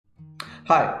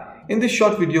Hi, in this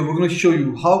short video we're going to show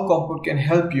you how Compport can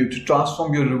help you to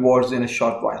transform your rewards in a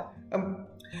short while.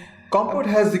 Compport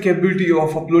has the capability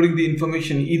of uploading the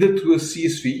information either through a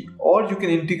CSV or you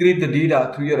can integrate the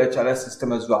data through your HRS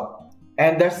system as well.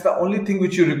 And that's the only thing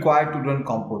which you require to run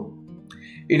Compport.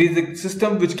 It is a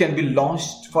system which can be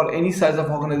launched for any size of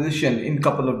organization in a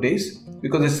couple of days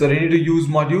because it's a ready to use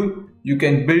module. You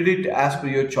can build it as per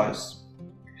your choice.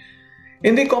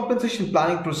 In the compensation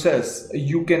planning process,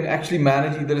 you can actually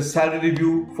manage either a salary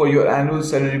review for your annual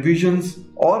salary revisions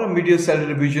or a mid-year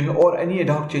salary revision or any ad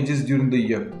hoc changes during the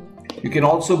year. You can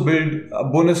also build a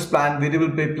bonus plan, variable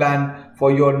pay plan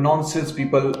for your non-sales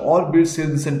people or build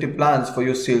sales incentive plans for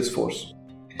your sales force.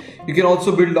 You can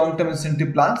also build long-term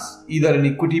incentive plans, either an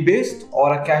equity-based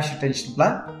or a cash retention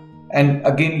plan, and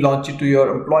again launch it to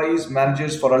your employees,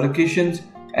 managers for allocations.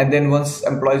 And then once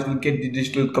employees will get the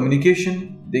digital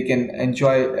communication, they can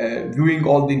enjoy viewing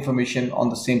all the information on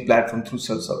the same platform through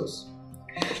self-service.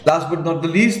 Last but not the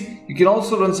least, you can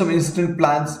also run some instant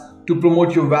plans to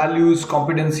promote your values,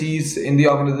 competencies in the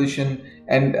organization,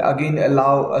 and again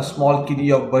allow a small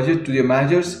kitty of budget to your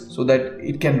managers so that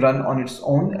it can run on its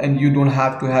own and you don't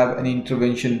have to have any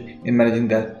intervention in managing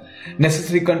that.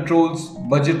 Necessary controls,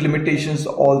 budget limitations,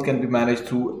 all can be managed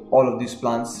through all of these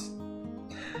plans.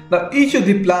 Now, each of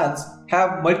the plans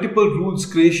have multiple rules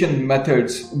creation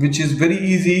methods, which is very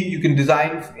easy. You can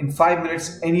design in 5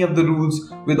 minutes any of the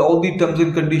rules with all the terms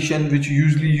and conditions which you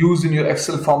usually use in your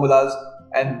Excel formulas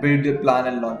and build a plan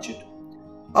and launch it.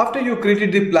 After you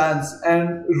created the plans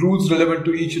and rules relevant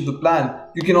to each of the plan,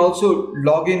 you can also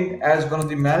log in as one of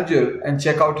the manager and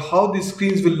check out how the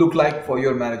screens will look like for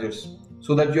your managers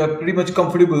so that you are pretty much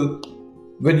comfortable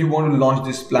when you want to launch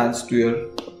these plans to your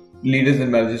leaders and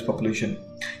managers population.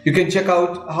 You can check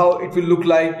out how it will look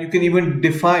like. You can even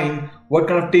define what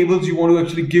kind of tables you want to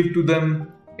actually give to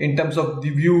them in terms of the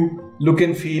view, look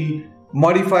and feel,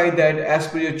 modify that as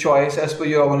per your choice, as per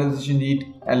your organization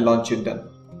need, and launch it then.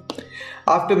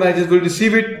 After managers will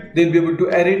receive it, they'll be able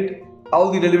to edit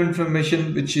all the relevant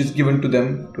information which is given to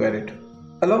them to edit.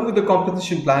 Along with the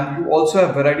compensation plan, you also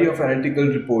have a variety of analytical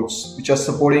reports which are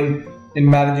supporting in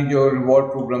managing your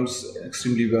reward programs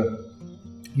extremely well.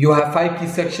 You have 5 key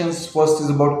sections. First is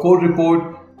about core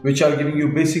report, which are giving you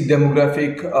basic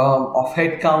demographic of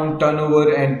headcount,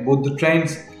 turnover, and both the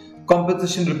trends.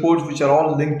 Compensation reports, which are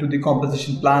all linked to the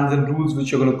compensation plans and rules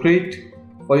which you're going to create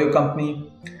for your company.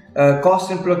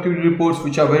 Cost and productivity reports,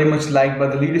 which are very much liked by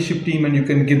the leadership team and you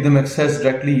can give them access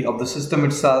directly of the system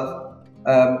itself.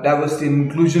 Diversity and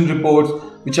inclusion reports,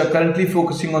 which are currently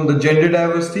focusing on the gender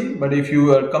diversity, but if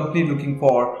you are a company looking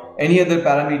for any other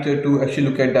parameter to actually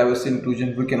look at diversity and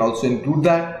inclusion, we can also include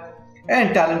that.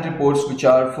 And talent reports, which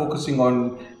are focusing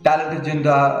on talent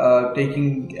agenda,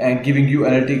 taking and giving you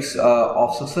analytics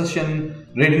of succession,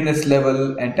 readiness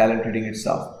level, and talent rating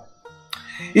itself.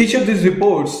 Each of these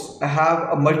reports have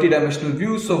a multi-dimensional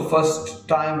view. So first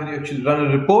time when you actually run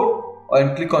a report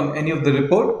and click on any of the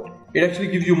report, it actually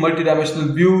gives you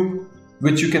multi-dimensional view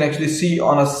which you can actually see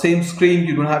on a same screen.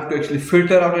 You don't have to actually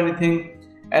filter out anything.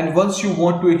 And once you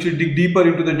want to actually dig deeper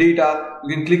into the data,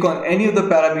 you can click on any of the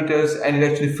parameters and it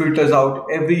actually filters out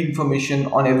every information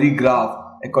on every graph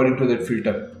according to that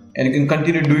filter. And you can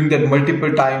continue doing that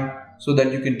multiple times so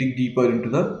that you can dig deeper into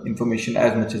the information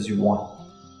as much as you want.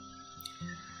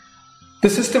 The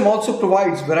system also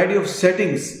provides a variety of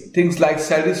settings, things like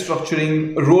salary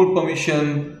structuring, role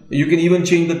permission. You can even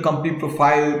change the company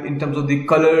profile in terms of the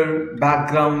color,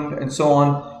 background, and so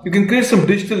on. You can create some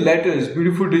digital letters,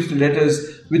 beautiful digital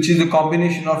letters, which is a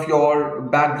combination of your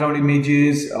background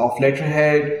images, of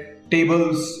letterhead,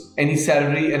 tables, any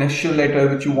salary and Excel letter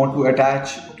which you want to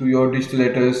attach to your digital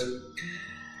letters.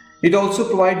 It also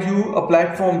provides you a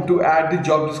platform to add the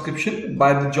job description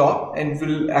by the job and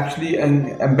will actually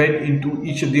embed into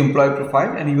each of the employee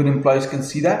profile and even employees can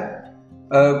see that.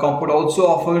 Compport also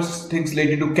offers things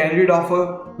related to candidate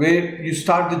offer where you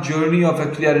start the journey of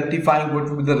actually identifying what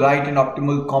would be the right and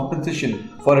optimal compensation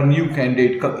for a new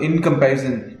candidate in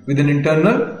comparison with an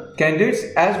internal candidates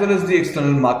as well as the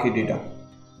external market data.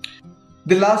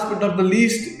 The last but not the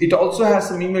least, it also has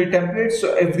some email templates.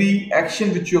 So every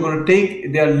action which you're going to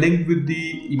take, they are linked with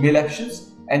the email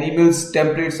actions, and emails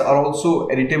templates are also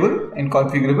editable and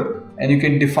configurable, and you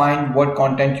can define what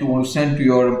content you want to send to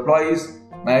your employees,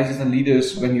 managers and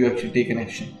leaders when you actually take an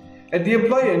action. At the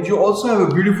employee end, you also have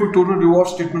a beautiful total reward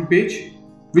statement page,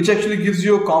 which actually gives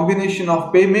you a combination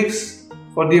of pay mix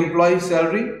for the employee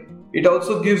salary. It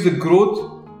also gives the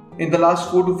growth in the last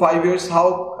 4 to 5 years,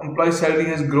 how employee salary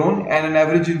has grown and an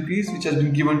average increase which has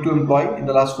been given to employee in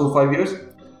the last 4 or 5 years.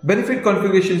 Benefit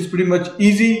configuration is pretty much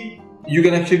easy. You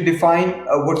can actually define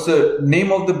what's the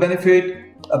name of the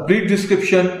benefit, a brief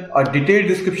description, a detailed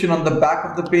description on the back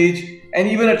of the page, and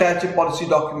even attach a policy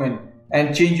document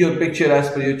and change your picture as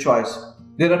per your choice.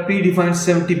 There are predefined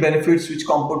 70 benefits which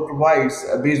Compport provides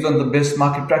based on the best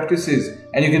market practices,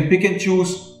 and you can pick and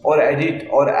choose or edit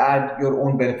or add your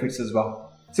own benefits as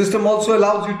well. System also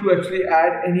allows you to actually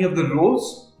add any of the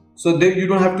roles, so that you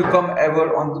don't have to come ever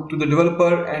to the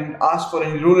developer and ask for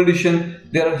any role addition.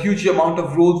 There are a huge amount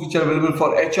of roles which are available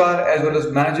for HR as well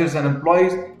as managers and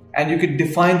employees, and you can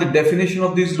define the definition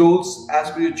of these roles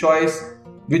as per your choice,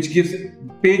 which gives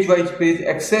page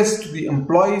access to the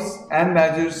employees and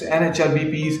managers and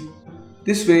HRBPs.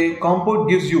 This way, Compport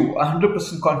gives you a 100%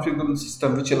 configurable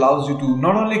system which allows you to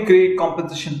not only create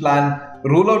compensation plan,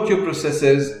 roll out your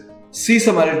processes, see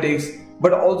some analytics,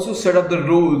 but also set up the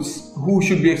roles who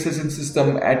should be accessing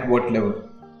system at what level.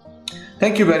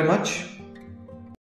 Thank you very much.